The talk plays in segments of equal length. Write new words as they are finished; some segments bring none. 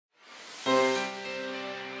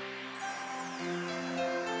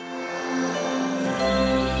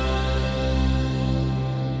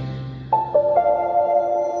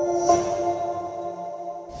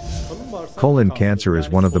Colon cancer is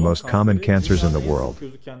one of the most common cancers in the world,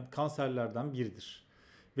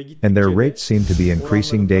 and their rates seem to be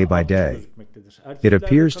increasing day by day. It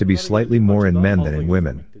appears to be slightly more in men than in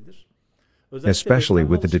women. Especially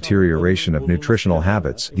with the deterioration of nutritional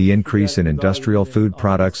habits, the increase in industrial food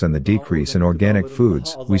products and the decrease in organic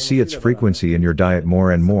foods, we see its frequency in your diet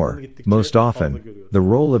more and more. Most often, the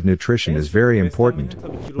role of nutrition is very important,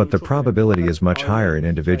 but the probability is much higher in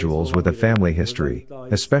individuals with a family history,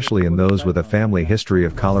 especially in those with a family history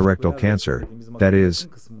of colorectal cancer, that is,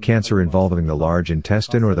 cancer involving the large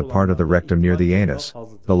intestine or the part of the rectum near the anus,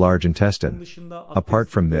 the large intestine. Apart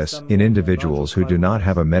from this, in individuals who do not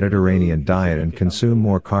have a Mediterranean diet and consume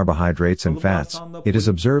more carbohydrates and fats, it is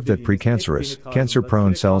observed that precancerous,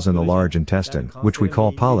 cancer-prone cells in the large intestine, which we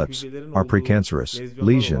call polyps, are precancerous.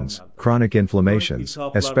 Lesions, chronic inflammations,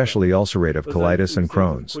 especially ulcerative colitis and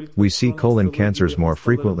Crohn's. We see colon cancers more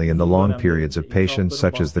frequently in the long periods of patients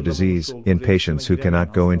such as the disease, in patients who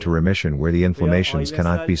cannot go into remission where the inflammations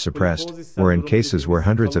cannot be suppressed, or in cases where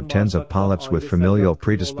hundreds of tens of polyps with familial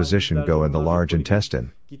predisposition go in the large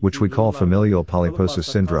intestine, which we call familial polyposis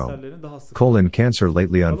syndrome. Colon cancer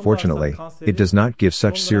lately, unfortunately, it does not give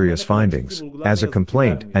such serious findings. As a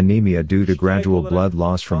complaint, anemia due to gradual blood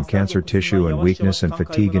loss from cancer tissue and weakness and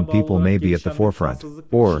fatigue in people may be at the forefront,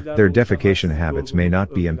 or their defecation habits may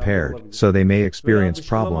not be impaired, so they may experience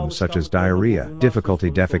problems such as diarrhea, difficulty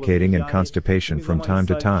defecating and constipation from time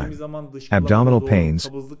to time. Abdominal pains,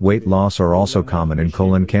 weight loss are also common in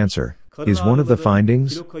colon cancer. Is one of the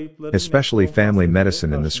findings? Especially family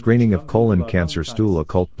medicine in the screening of colon cancer stool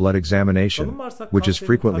occult blood examination, which is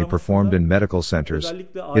frequently performed in medical centers,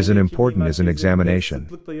 is an important as an examination.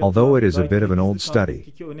 Although it is a bit of an old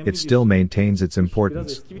study, it still maintains its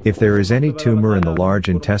importance. If there is any tumor in the large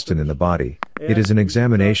intestine in the body, it is an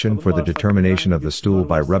examination for the determination of the stool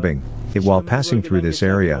by rubbing it while passing through this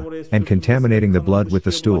area, and contaminating the blood with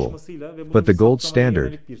the stool. But the gold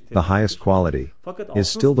standard, the highest quality, is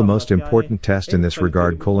still the most important test in this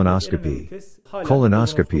regard: colonoscopy.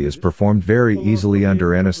 Colonoscopy is performed very easily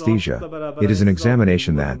under anesthesia. It is an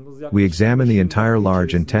examination that we examine the entire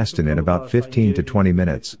large intestine in about 15 to 20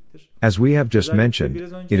 minutes. As we have just mentioned,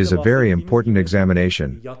 it is a very important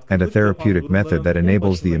examination, and a therapeutic method that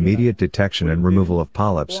enables the immediate detection and removal of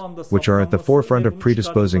polyps, which are at the forefront of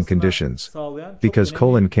predisposing conditions, because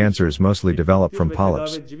colon cancers mostly develop from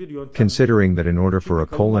polyps. Considering that in order for a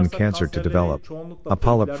colon cancer to develop, a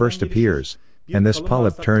polyp first appears, and this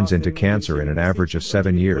polyp turns into cancer in an average of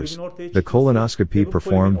 7 years. The colonoscopy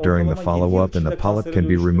performed during the follow-up and the polyp can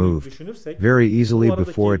be removed very easily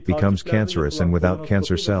before it becomes cancerous and without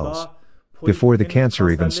cancer cells. Before the cancer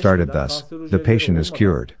even started, thus, the patient is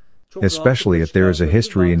cured. Especially if there is a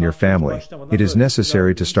history in your family, it is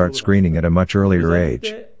necessary to start screening at a much earlier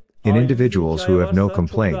age. In individuals who have no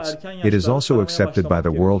complaints, it is also accepted by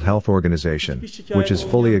the World Health Organization, which is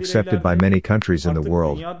fully accepted by many countries in the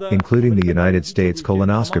world, including the United States.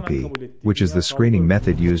 Colonoscopy, which is the screening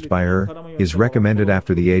method used by her, is recommended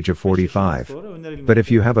after the age of 45. But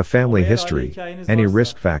if you have a family history, any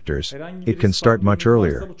risk factors, it can start much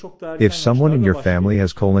earlier. If someone in your family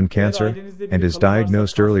has colon cancer, and is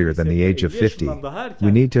diagnosed earlier than the age of 50,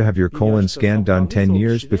 we need to have your colon scan done 10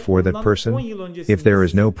 years before that person. If there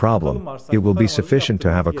is no problem, it will be sufficient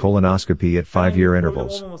to have a colonoscopy at 5-year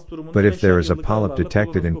intervals. But if there is a polyp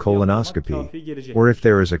detected in colonoscopy, or if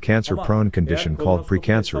there is a cancer-prone condition called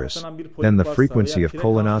precancerous, then the frequency of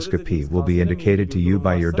colonoscopy will be indicated to you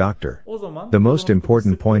by your doctor. The most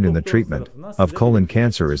important point in the treatment of colon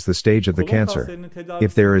cancer is the stage of the cancer.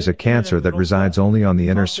 If there is a cancer that resides only on the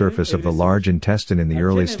inner surface of the large intestine in the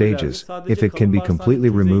early stages, if it can be completely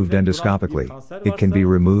removed endoscopically, it can be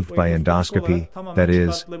removed by endoscopy, that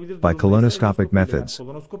is, by colonoscopic methods.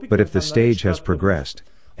 But if the stage has progressed,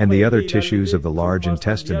 and the other tissues of the large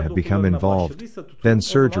intestine have become involved, then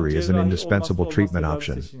surgery is an indispensable treatment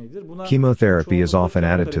option. Chemotherapy is often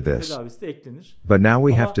added to this. But now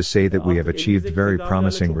we have to say that we have achieved very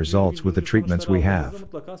promising results with the treatments we have.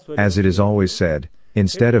 As it is always said,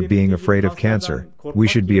 instead of being afraid of cancer, we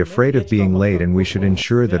should be afraid of being late, and we should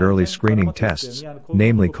ensure that early screening tests,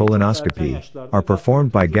 namely colonoscopy, are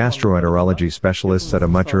performed by gastroenterology specialists at a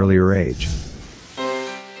much earlier age.